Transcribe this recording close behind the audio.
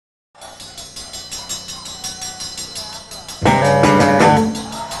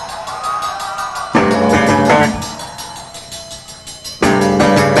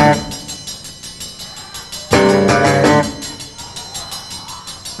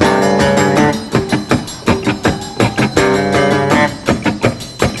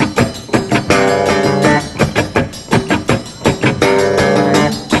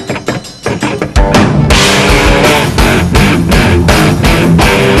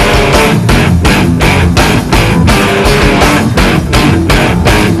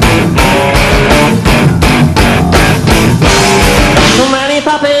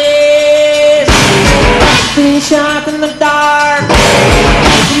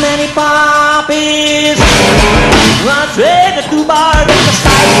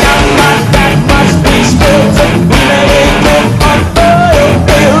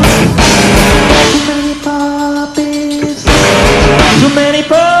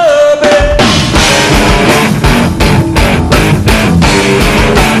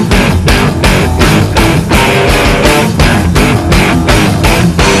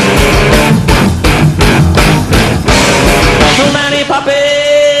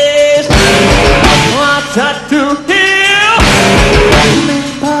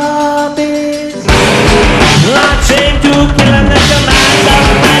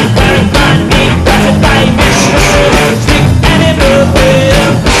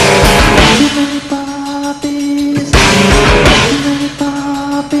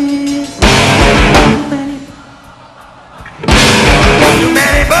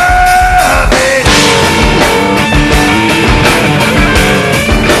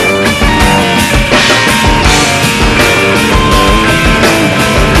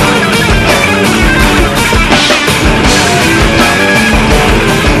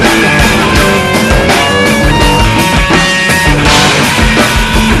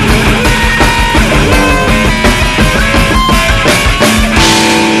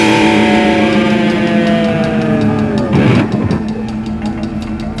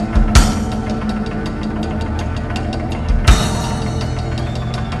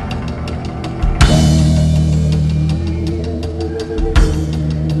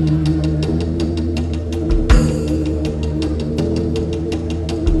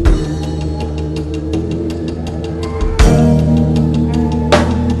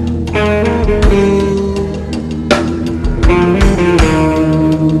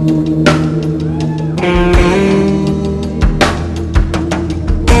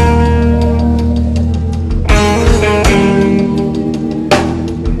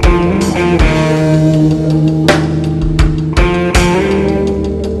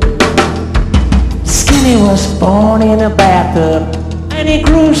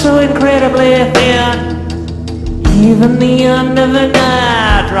so incredibly thin. Even the end of the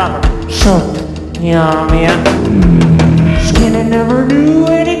night dropper sucked him in. Skinny never knew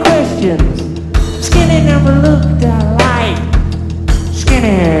any questions. Skinny never looked alike.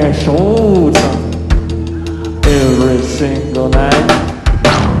 Skinny sold something every single night.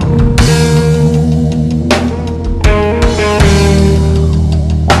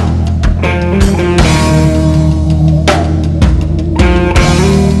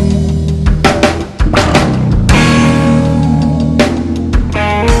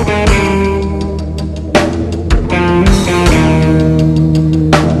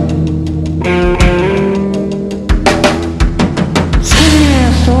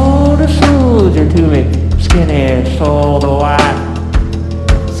 To me, Skinny sold the wine.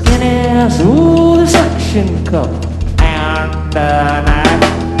 Skinny sold the suction cup and a knife.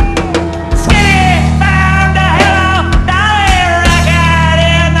 Skinny found a Hello Dolly record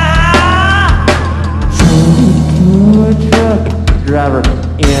in the hall. Sold it to a truck driver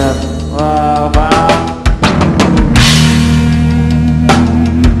in the bar.